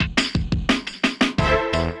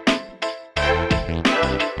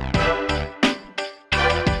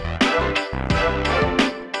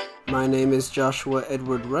name is Joshua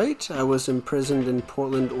Edward Wright. I was imprisoned in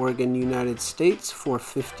Portland, Oregon, United States for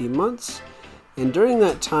 50 months. And during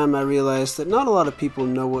that time, I realized that not a lot of people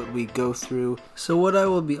know what we go through. So what I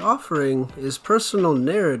will be offering is personal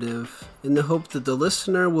narrative in the hope that the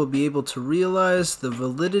listener will be able to realize the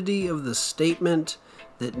validity of the statement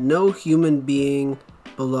that no human being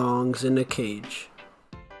belongs in a cage.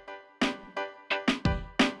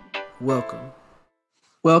 Welcome.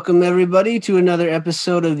 Welcome, everybody, to another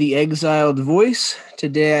episode of The Exiled Voice.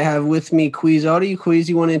 Today I have with me Queaz. Queaz,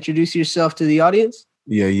 you want to introduce yourself to the audience?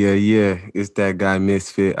 Yeah. It's that guy,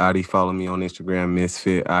 Misfit Adi. Follow me on Instagram,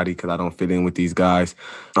 Misfit Adi, because I don't fit in with these guys.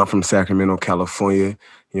 I'm from Sacramento, California. You know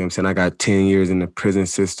what I'm saying? I got 10 years in the prison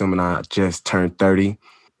system, and I just turned 30.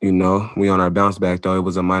 You know, we on our bounce back, though. It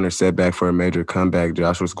was a minor setback for a major comeback.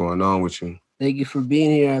 Josh, what's going on with you? Thank you for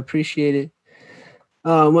being here. I appreciate it.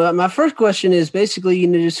 Well, my first question is basically,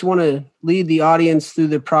 just want to lead the audience through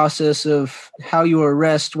the process of how your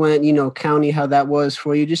arrest went, county, how that was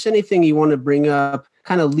for you. Just anything you want to bring up,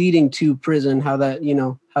 kind of leading to prison, how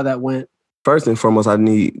that went. First and foremost, I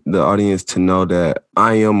need the audience to know that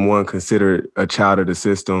I am considered a child of the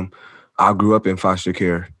system. I grew up in foster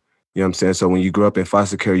care. You know what I'm saying? So when you grow up in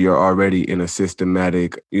foster care, you're already in a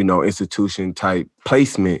systematic, institution type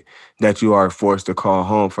placement that you are forced to call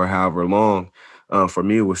home for however long. For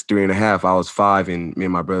me, it was 3.5. I was 5, and me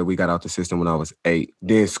and my brother, we got out the system when I was 8.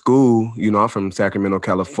 Then school, I'm from Sacramento,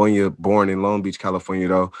 California, born in Long Beach, California,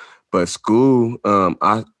 though. But school,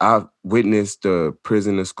 I witnessed the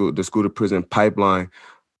school to prison pipeline.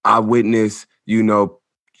 I witnessed,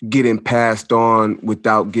 getting passed on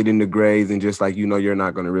without getting the grades and just like, you're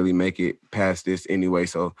not going to really make it past this anyway.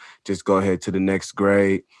 So just go ahead to the next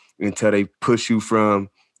grade until they push you from,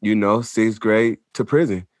 6th grade to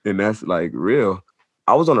prison. And that's like real.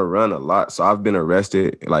 I was on a run a lot. So I've been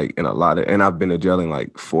arrested like in and I've been to jail in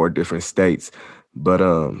like 4 different states. But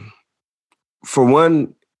for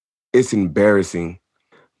one, it's embarrassing.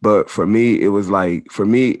 But for me, it was like,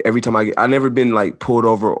 every time I never been like pulled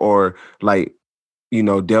over or like,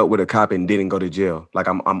 dealt with a cop and didn't go to jail. Like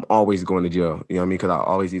I'm always going to jail. You know what I mean? Because I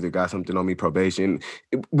always either got something on me, probation,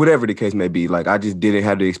 whatever the case may be. Like I just didn't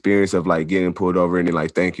have the experience of like getting pulled over and then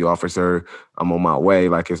like, thank you, officer, I'm on my way.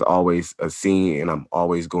 Like it's always a scene and I'm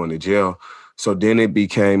always going to jail. So then it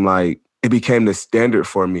became the standard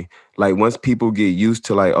for me. Like once people get used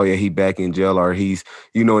to like, oh yeah, he back in jail or he's,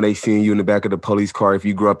 and they seeing you in the back of the police car. If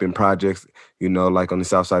you grew up in projects, like on the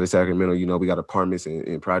south side of Sacramento, we got apartments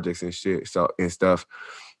and projects and shit and stuff.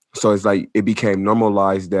 So it's like it became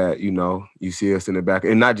normalized that, you see us in the back.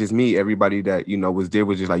 And not just me, everybody that, was there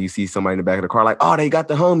was just like you see somebody in the back of the car, like, oh, they got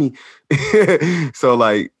the homie. So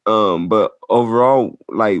like, but overall,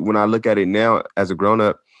 like when I look at it now as a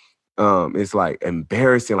grown-up, it's like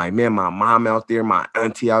embarrassing. Like, man, my mom out there, my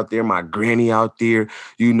auntie out there, my granny out there,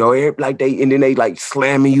 like and then they like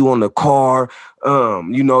slamming you on the car.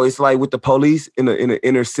 It's like with the police in the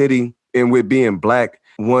inner city and with being black,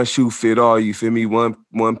 one shoe fit all, you feel me?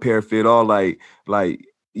 One pair fit all, like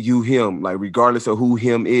you, him, like regardless of who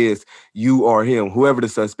him is, you are him. Whoever the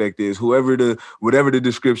suspect is, whatever the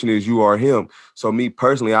description is, you are him. So me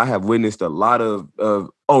personally, I have witnessed a lot of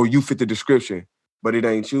oh, you fit the description. But it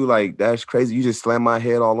ain't you. Like, that's crazy. You just slam my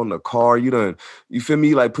head all on the car. You feel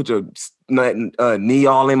me? Like, put your knee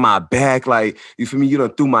all in my back. Like, you feel me? You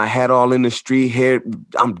done threw my hat all in the street. Hair,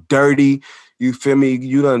 I'm dirty. You feel me?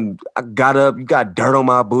 I got up. You got dirt on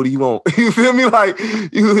my booty. You won't, you feel me? Like,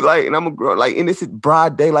 and I'm a girl. Like, and this is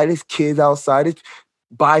broad daylight. There's kids outside. It's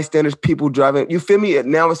bystanders, people driving. You feel me?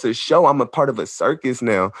 Now it's a show. I'm a part of a circus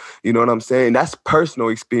now. You know what I'm saying? That's personal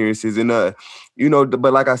experiences. And,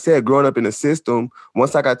 but like I said, growing up in the system,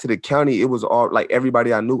 once I got to the county, it was all like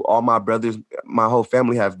everybody I knew, all my brothers, my whole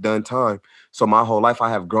family have done time. So my whole life I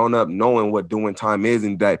have grown up knowing what doing time is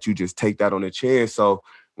and that you just take that on the chin. So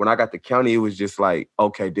when I got to county, it was just like,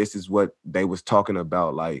 okay, this is what they was talking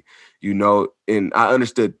about. Like, and I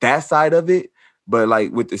understood that side of it. But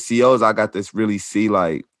like with the COs, I got this really see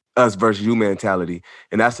like us versus you mentality.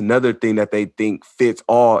 And that's another thing that they think fits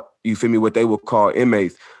all, you feel me, what they would call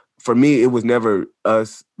inmates. For me, it was never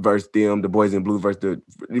us versus them, the boys in blue versus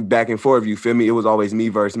the back and forth, you feel me? It was always me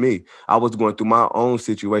versus me. I was going through my own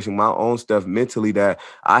situation, my own stuff mentally that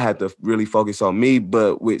I had to really focus on me.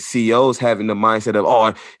 But with COs having the mindset of,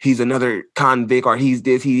 oh, he's another convict or he's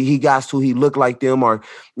this, he got to, he looked like them or,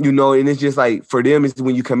 and it's just like, for them, it's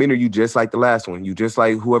when you come in here, you just like the last one. You just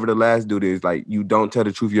like whoever the last dude is, like you don't tell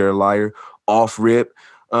the truth, you're a liar, off rip.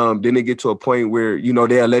 Then they get to a point where,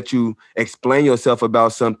 they'll let you explain yourself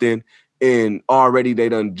about something and already they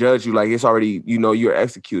done judge you. Like it's already, you're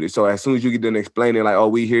executed. So as soon as you get done explaining like, oh,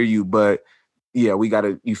 we hear you, but yeah, we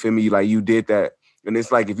gotta, you feel me? Like you did that. And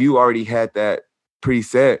it's like if you already had that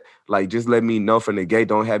preset, like just let me know from the gate.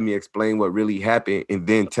 Don't have me explain what really happened and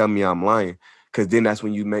then tell me I'm lying. Cause then that's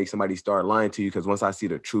when you make somebody start lying to you. Cause once I see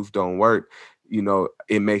the truth don't work,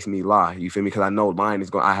 it makes me lie. You feel me? Cause I know lying is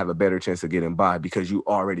going, I have a better chance of getting by because you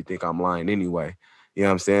already think I'm lying anyway. You know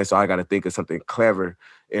what I'm saying? So I gotta think of something clever.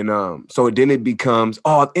 And so then it becomes,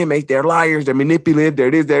 oh, inmates, they're liars, they're manipulative,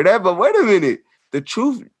 they're this, they're that. But wait a minute. The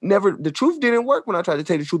truth didn't work when I tried to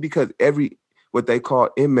tell the truth because every what they call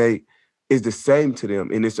inmate is the same to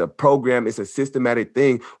them. And it's a program, it's a systematic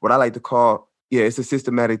thing. What I like to call, yeah, it's a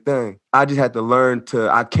systematic thing. I just had to learn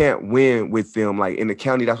I can't win with them. Like in the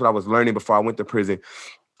county, that's what I was learning before I went to prison.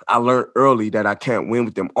 I learned early that I can't win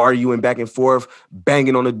with them arguing back and forth,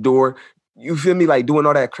 banging on the door. You feel me? Like doing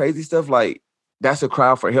all that crazy stuff. Like that's a cry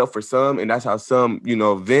out for help for some, and that's how some,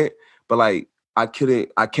 vent. But like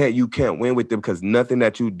you can't win with them because nothing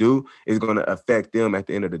that you do is gonna affect them at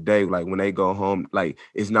the end of the day. Like when they go home, like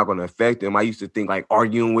it's not gonna affect them. I used to think like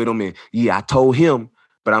arguing with them and yeah, I told him,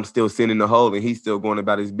 but I'm still sitting in the hole and he's still going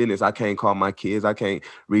about his business. I can't call my kids. I can't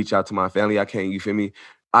reach out to my family. I can't, you feel me?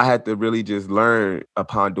 I had to really just learn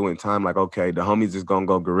upon doing time, like, okay, the homies is gonna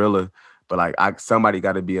go gorilla, but like somebody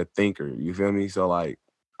gotta be a thinker, you feel me? So like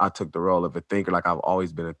I took the role of a thinker, like I've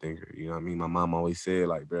always been a thinker, you know what I mean? My mom always said,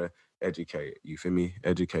 like, bruh, educate, you feel me?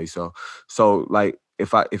 Educate. So like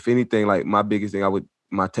if anything, like my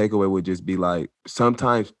takeaway would just be like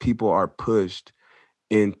sometimes people are pushed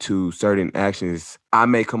into certain actions, I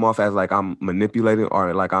may come off as like I'm manipulating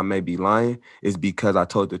or like I may be lying, is because I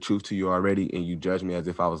told the truth to you already and you judge me as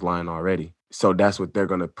if I was lying already. So that's what they're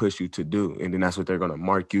going to push you to do. And then that's what they're going to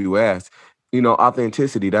mark you as.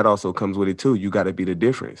 Authenticity, that also comes with it too. You got to be the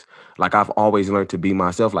difference. Like I've always learned to be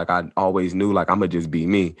myself. Like I always knew like I'm going to just be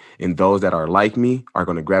me. And those that are like me are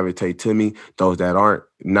going to gravitate to me. Those that aren't,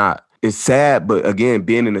 not. It's sad, but again,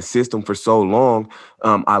 being in the system for so long,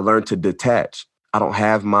 I learned to detach. I don't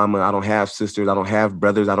have mama. I don't have sisters. I don't have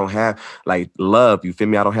brothers. I don't have like love. You feel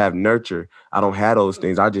me? I don't have nurture. I don't have those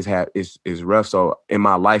things. I just have it's rough. So in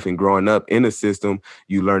my life and growing up in the system,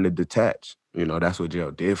 you learn to detach. That's what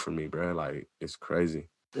jail did for me, bro. Like it's crazy.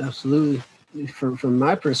 Absolutely. From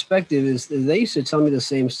my perspective, is they used to tell me the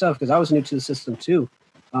same stuff because I was new to the system too.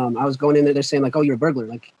 I was going in there, they're saying like, "Oh, you're a burglar."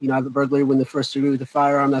 Like, I have a burglary when the first degree with the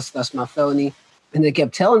firearm. That's my felony. And they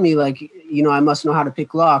kept telling me like, I must know how to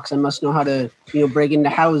pick locks. I must know how to, break into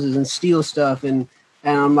houses and steal stuff. And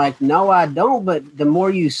I'm like, no, I don't. But the more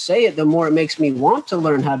you say it, the more it makes me want to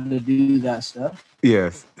learn how to do that stuff.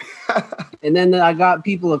 Yes. And then I got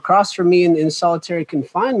people across from me in solitary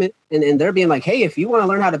confinement, and they're being like, "Hey, if you want to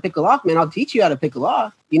learn how to pick a lock, man, I'll teach you how to pick a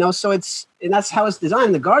lock." So and that's how it's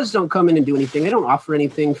designed. The guards don't come in and do anything. They don't offer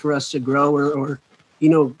anything for us to grow or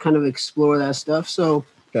kind of explore that stuff. So,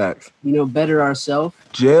 Facts. Better ourselves.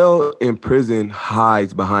 Jail and prison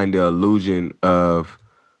hides behind the illusion of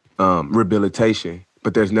rehabilitation,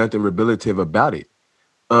 but there's nothing rehabilitative about it.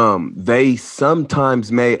 They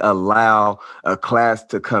sometimes may allow a class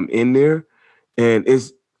to come in there and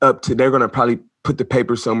it's they're going to probably put the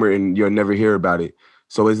paper somewhere and you'll never hear about it.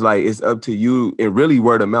 So it's like, it's up to you and really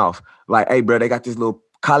word of mouth. Like, hey, bro, they got this little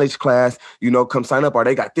college class, come sign up, or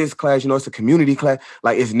they got this class, it's a community class.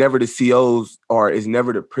 Like it's never the COs or it's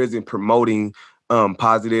never the prison promoting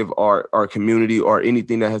positive or community or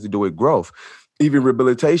anything that has to do with growth. Even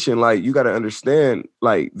rehabilitation, like you got to understand,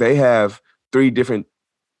 like they have three different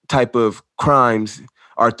type of crimes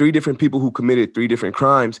are three different people who committed three different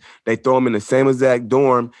crimes. They throw them in the same exact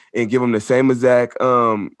dorm and give them the same exact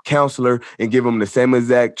counselor and give them the same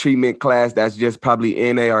exact treatment class that's just probably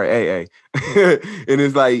NA or AA. And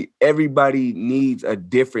it's like everybody needs a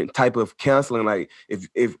different type of counseling. Like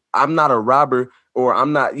if I'm not a robber or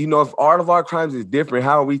I'm not, if all of our crimes is different,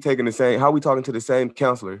 how are we how are we talking to the same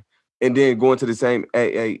counselor and then going to the same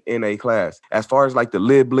AA, NA class? As far as like the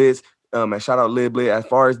Lib Blitz, and shout out Lib Blitz, as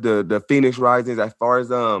far as the Phoenix Risings, as far as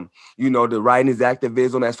the writings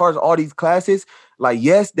activism, as far as all these classes, like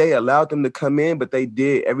yes, they allowed them to come in, but they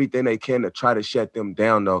did everything they can to try to shut them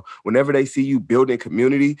down though. Whenever they see you building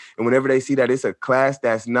community and whenever they see that it's a class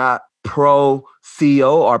that's not pro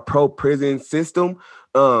CO or pro prison system,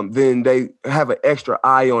 then they have an extra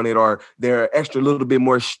eye on it, or they're extra little bit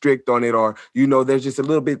more strict on it, or there's just a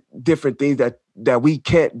little bit different things that we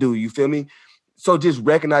can't do. You feel me? So just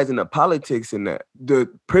recognizing the politics in that.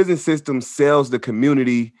 The prison system sells the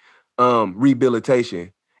community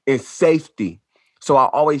rehabilitation and safety. So I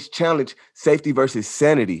always challenge safety versus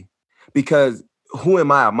sanity, because who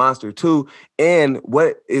am I, a monster too? And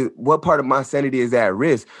what part of my sanity is at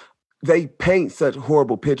risk? They paint such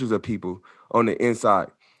horrible pictures of people on the inside.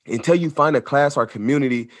 until you find a class or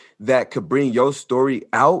community that could bring your story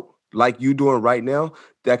out like you doing right now,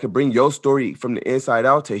 that could bring your story from the inside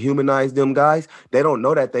out to humanize them guys. They don't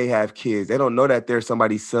know that they have kids. They don't know that they're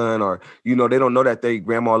somebody's son, or, they don't know that they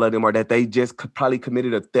grandma loved them, or that they just probably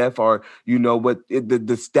committed a theft, or,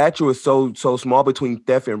 the stature is so small between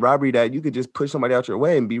theft and robbery that you could just push somebody out your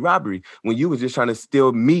way and be robbery when you was just trying to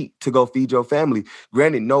steal meat to go feed your family.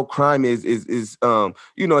 Granted, no crime is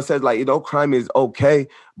it says like no crime is okay,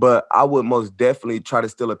 but I would most definitely try to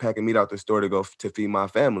steal a pack of meat out the store to go to feed my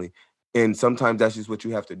family. And sometimes that's just what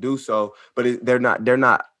you have to do. So, but they're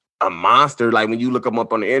not a monster. Like when you look them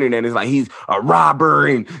up on the internet, it's like he's a robber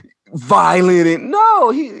and violent. And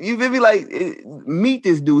no, you feel me? Like meet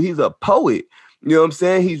this dude. He's a poet. You know what I'm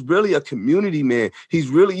saying? He's really a community man. He's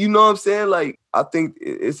really, you know what I'm saying? Like, I think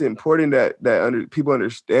it's important that people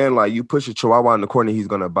understand, like, you push a chihuahua in the corner, he's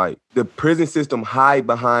going to bite. The prison system hide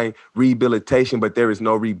behind rehabilitation, but there is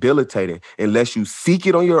no rehabilitating unless you seek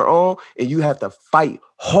it on your own, and you have to fight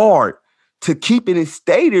hard to keep it and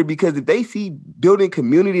stay there, because if they see building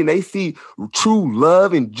community and they see true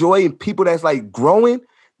love and joy and people that's like growing,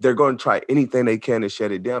 they're going to try anything they can to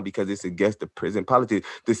shut it down because it's against the prison politics.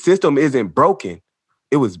 The system isn't broken.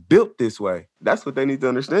 It was built this way. That's what they need to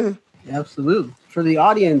understand. Absolutely. For the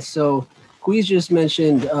audience, so Queaz just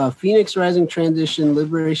mentioned Phoenix Rising Transition,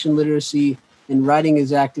 Liberation Literacy, and Writing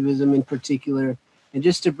is Activism in particular. And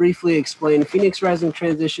just to briefly explain, Phoenix Rising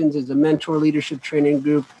Transitions is a mentor leadership training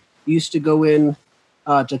group. Used to go in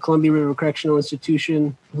to Columbia River Correctional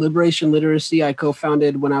Institution. Liberation Literacy I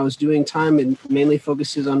co-founded when I was doing time, and mainly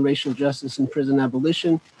focuses on racial justice and prison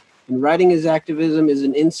abolition. And Writing is Activism is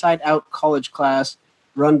an inside-out college class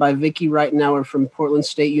run by Vicki Reitenauer from Portland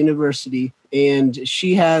State University. And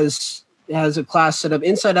she has a class set up.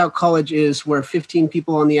 Inside Out College is where 15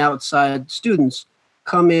 people on the outside, students,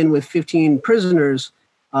 come in with 15 prisoners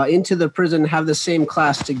into the prison, have the same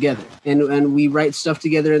class together. And we write stuff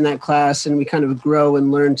together in that class, and we kind of grow and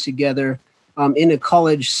learn together in a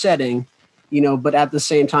college setting, but at the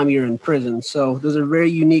same time you're in prison. So those are very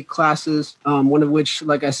unique classes, one of which,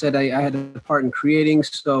 like I said, I had a part in creating.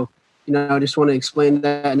 So, I just want to explain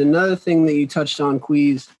that. And another thing that you touched on,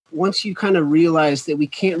 Queaz, once you kind of realize that we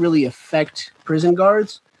can't really affect prison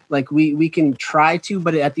guards, like we can try to,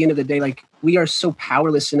 but at the end of the day, like we are so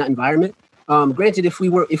powerless in that environment. Granted, if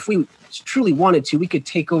we truly wanted to, we could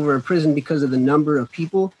take over a prison because of the number of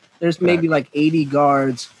people. There's maybe like 80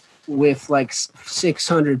 guards with like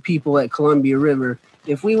 600 people at Columbia River.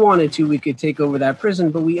 If we wanted to, we could take over that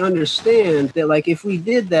prison. But we understand that, like, if we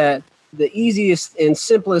did that, the easiest and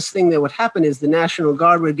simplest thing that would happen is the National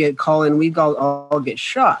Guard would get called and we'd all get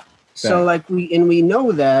shot. So like we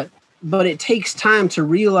know that, but it takes time to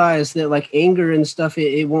realize that, like, anger and stuff,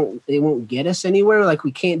 it won't get us anywhere. Like,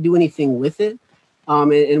 we can't do anything with it.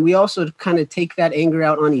 And we also kind of take that anger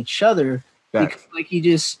out on each other. Because, like he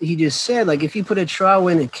just said, like, if you put a chihuahua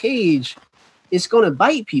in a cage, it's going to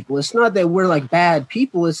bite people. It's not that we're like bad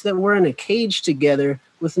people. It's that we're in a cage together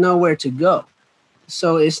with nowhere to go.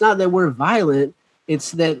 So it's not that we're violent.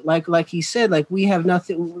 It's that, like he said, like, we have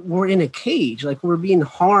nothing. We're in a cage. Like, we're being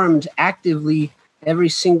harmed actively every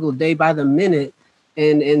single day by the minute,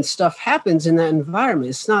 and stuff happens in that environment.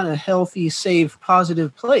 It's not a healthy, safe,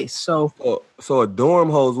 positive place. So a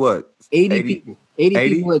dorm holds what? 80 people. 80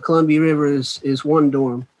 people at Columbia River is one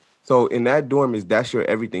dorm. So in that dorm that's your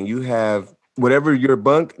everything. You have whatever your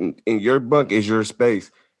bunk, and your bunk is your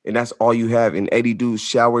space. And that's all you have. And 80 dudes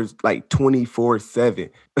showers like 24/7.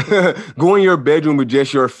 Go in your bedroom with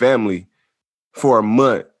just your family for a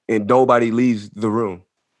month and nobody leaves the room.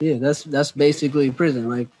 Yeah, that's basically prison.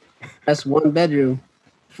 Like, that's one bedroom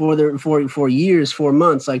for years, 4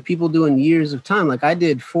 months. Like, people doing years of time. Like, I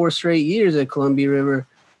did 4 straight years at Columbia River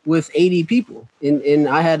with 80 people. And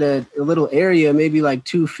I had a little area, maybe like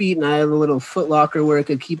 2 feet, and I had a little foot locker where I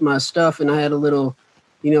could keep my stuff, and I had a little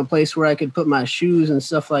place where I could put my shoes and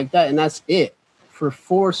stuff like that. And that's it for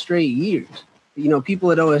 4 straight years.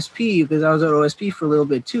 People at OSP, because I was at OSP for a little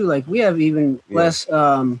bit too, like, we have even less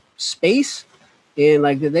space. And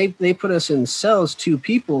like they put us in cells, 2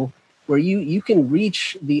 people, where you can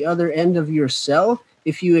reach the other end of your cell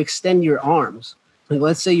if you extend your arms. Like,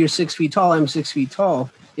 let's say you're 6 feet tall, I'm 6 feet tall.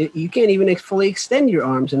 You can't even fully extend your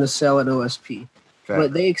arms in a cell at OSP. Fact.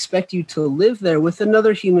 But they expect you to live there with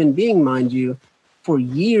another human being, mind you, for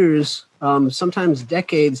years, sometimes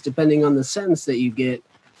decades, depending on the sentence that you get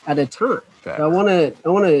at a time. I want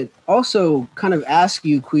to also kind of ask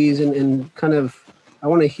you, Queaz, and kind of, I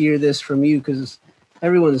want to hear this from you because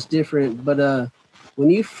everyone's different. But when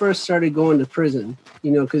you first started going to prison,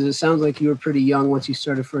 because it sounds like you were pretty young once you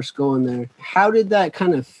started first going there. How did that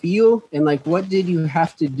kind of feel? And like, what did you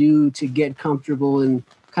have to do to get comfortable and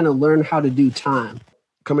kind of learn how to do time?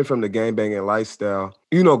 Coming from the gangbanging lifestyle,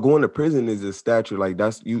 going to prison is a stature. Like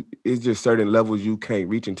that's you. It's just certain levels you can't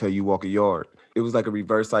reach until you walk a yard. It was like a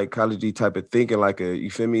reverse psychology type of thinking. Like you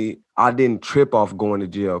feel me? I didn't trip off going to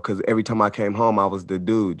jail because every time I came home, I was the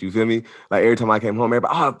dude. You feel me? Like every time I came home,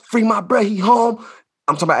 everybody, free my bro, he home.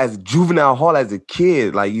 I'm talking about as juvenile hall as a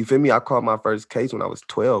kid. Like you feel me? I caught my first case when I was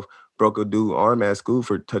 12. Broke a dude arm at school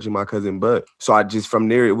for touching my cousin butt. So I just from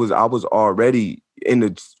there I was already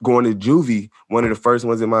going to juvie, one of the first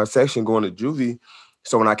ones in my section going to juvie.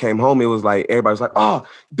 So when I came home, it was like everybody was like, "Oh,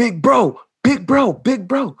 big bro, big bro, big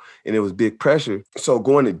bro," and it was big pressure. So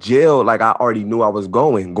going to jail, like I already knew I was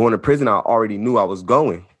going. Going to prison, I already knew I was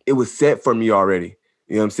going. It was set for me already.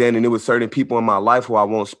 You know what I'm saying? And there was certain people in my life who I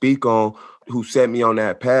won't speak on who set me on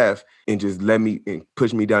that path and just let me and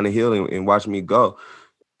push me down the hill and watch me go.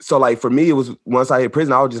 So like for me, it was once I hit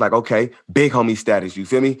prison, I was just like, okay, big homie status. You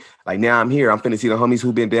feel me? Like now I'm here. I'm finna see the homies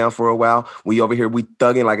who've been down for a while. We over here, we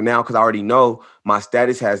thugging like now because I already know my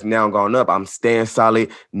status has now gone up. I'm staying solid.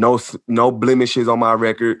 No blemishes on my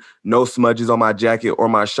record. No smudges on my jacket or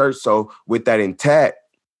my shirt. So with that intact,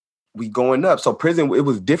 we going up. So prison, it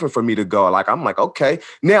was different for me to go. Like, I'm like, okay.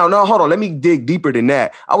 Now, no, hold on. Let me dig deeper than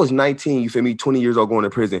that. I was 19, you feel me? 20 years old going to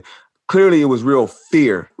prison. Clearly, it was real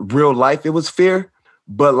fear. Real life, it was fear.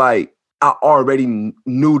 But like, I already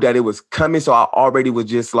knew that it was coming. So I already was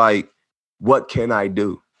just like, what can I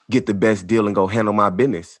do? Get the best deal and go handle my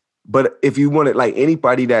business. But if you wanted, like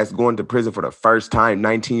anybody that's going to prison for the first time,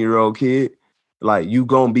 19-year-old kid, like you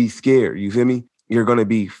gonna be scared. You feel me? You're gonna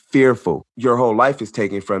be fearful. Your whole life is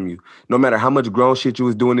taken from you. No matter how much grown shit you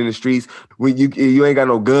was doing in the streets, when you ain't got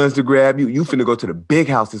no guns to grab you, you finna go to the big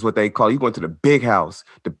house is what they call it. You going to the big house,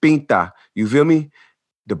 the pinta. You feel me?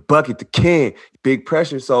 The bucket, the can, big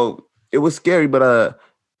pressure. So it was scary, but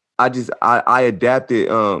I adapted,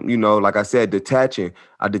 like I said, detaching.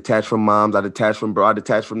 I detached from moms, I detached from bro, I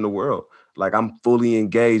detached from the world. Like I'm fully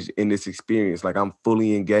engaged in this experience. Like I'm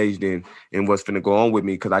fully engaged in what's finna go on with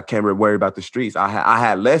me because I can't really worry about the streets. I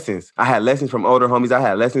had lessons. I had lessons from older homies. I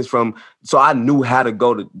had lessons from, so I knew how to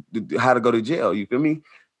go to jail. You feel me?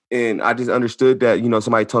 And I just understood that,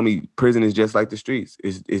 somebody told me prison is just like the streets.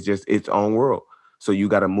 It's just its own world. So you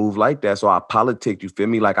got to move like that. So I politic, you feel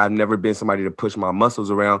me? Like I've never been somebody to push my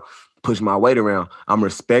muscles around, push my weight around. I'm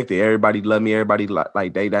respected. Everybody love me. Everybody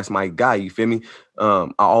like that's my guy. You feel me? I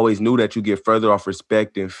always knew that you get further off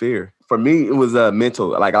respect and fear. For me, it was mental.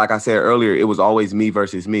 Like I said earlier, it was always me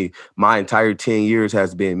versus me. My entire 10 years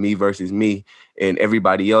has been me versus me, and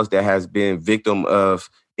everybody else that has been victim of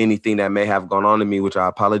anything that may have gone on to me, which I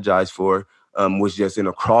apologize for. Was just in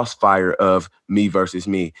a crossfire of me versus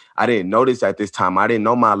me. I didn't notice at this time. I didn't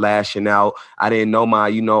know my lashing out. I didn't know my,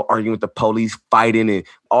 arguing with the police, fighting, and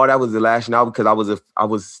all that was the lashing out because I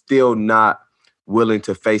was still not willing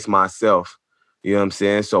to face myself. You know what I'm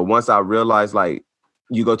saying? So once I realized, like,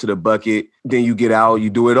 you go to the bucket, then you get out, you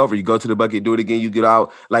do it over. You go to the bucket, do it again, you get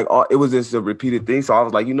out. Like, it was just a repeated thing. So I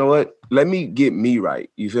was like, you know what? Let me get me right.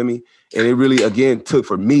 You feel me? And it really, again, took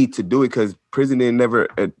for me to do it because prison didn't never,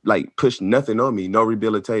 push nothing on me, no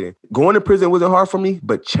rehabilitating. Going to prison wasn't hard for me,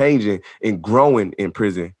 but changing and growing in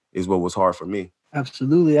prison is what was hard for me.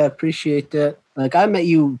 Absolutely. I appreciate that. Like I met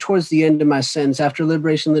you towards the end of my sentence after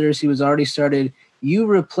Liberation Literacy was already started. You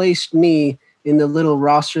replaced me in the little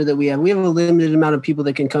roster that we have. We have a limited amount of people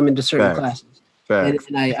that can come into certain classes. And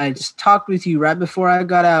I just talked with you right before I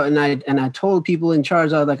got out, and I told people in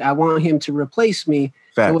charge, I was like, I want him to replace me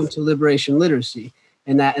going to Liberation Literacy.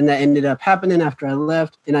 And that ended up happening after I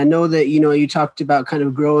left. And I know that, you talked about kind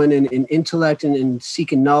of growing in intellect and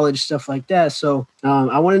seeking knowledge, stuff like that. So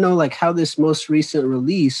I want to know like how this most recent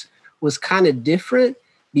release was kind of different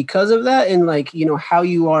because of that and like, how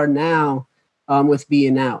you are now with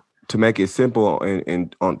being out. To make it simple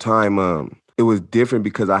and on time, it was different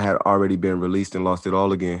because I had already been released and lost it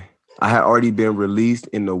all again. I had already been released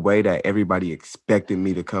in the way that everybody expected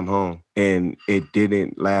me to come home. And it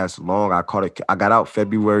didn't last long. I got out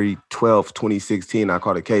February 12th, 2016. I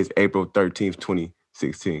caught a case April 13th,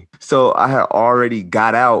 2016. So I had already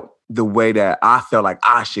got out the way that I felt like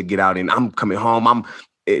I should get out and I'm coming home.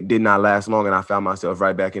 It did not last long and I found myself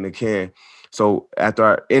right back in the can. So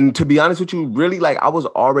and to be honest with you, really like I was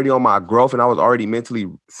already on my growth and I was already mentally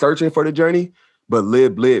searching for the journey, but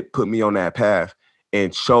Lib put me on that path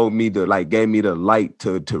and showed me gave me the light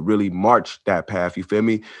to really march that path. You feel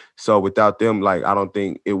me? So without them, like, I don't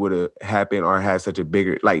think it would have happened or had such a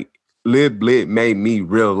bigger, like, Live Lit made me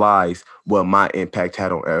realize what my impact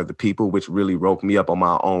had on other people, which really woke me up on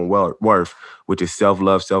my own worth, which is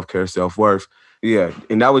self-love, self-care, self-worth. Yeah,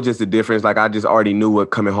 and that was just the difference. Like I just already knew what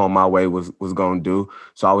coming home my way was gonna do.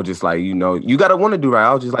 So I was just like, you gotta want to do right.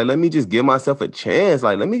 I was just like, let me just give myself a chance.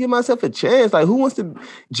 Like, let me give myself a chance. Like, who wants to?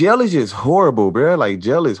 Jail is just horrible, bro. Like,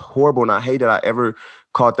 jail is horrible, and I hate that I ever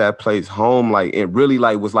caught that place home. Like, it really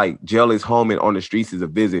like was like jail is home and on the streets is a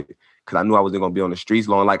visit. Cause I knew I wasn't gonna be on the streets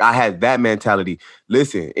long. Like I had that mentality.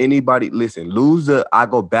 Listen, lose the I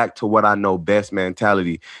go back to what I know best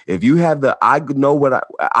mentality. If you have the I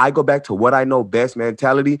go back to what I know best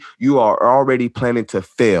mentality, you are already planning to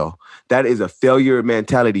fail. That is a failure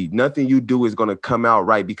mentality. Nothing you do is gonna come out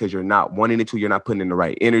right because you're not wanting it to, you're not putting in the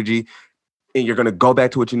right energy, and you're gonna go back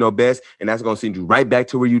to what you know best, and that's gonna send you right back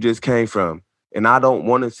to where you just came from. And I don't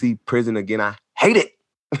want to see prison again. I hate it.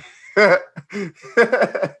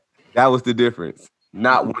 That was the difference.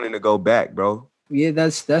 Not wanting to go back, bro. Yeah,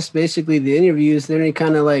 that's basically the interview. Is there any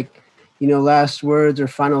kind of like, last words or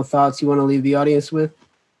final thoughts you want to leave the audience with?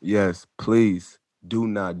 Yes, please do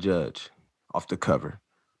not judge off the cover.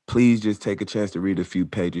 Please just take a chance to read a few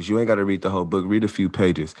pages. You ain't got to read the whole book. Read a few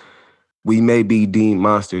pages. We may be deemed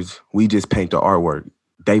monsters. We just paint the artwork.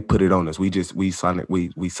 They put it on us. We sign it.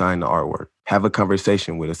 We sign the artwork. Have a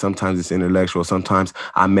conversation with us. Sometimes it's intellectual. Sometimes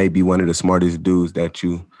I may be one of the smartest dudes that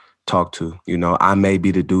you talk to. I may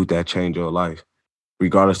be the dude that changed your life.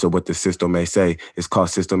 Regardless of what the system may say, it's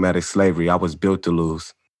called systematic slavery. I was built to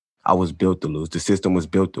lose. I was built to lose. The system was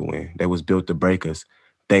built to win. They was built to break us.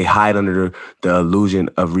 They hide under the illusion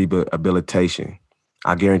of rehabilitation.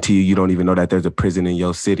 I guarantee you don't even know that there's a prison in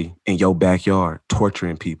your city, in your backyard,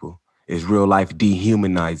 torturing people. It's real life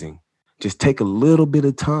dehumanizing. Just take a little bit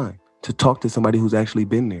of time to talk to somebody who's actually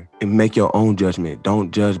been there and make your own judgment.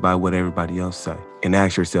 Don't judge by what everybody else say. And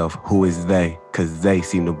ask yourself, who is they? Because they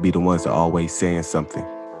seem to be the ones that are always saying something.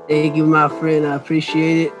 Thank you, my friend. I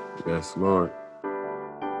appreciate it. Yes, Lord.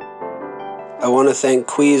 I want to thank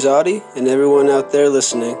Queaz and everyone out there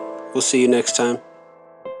listening. We'll see you next time.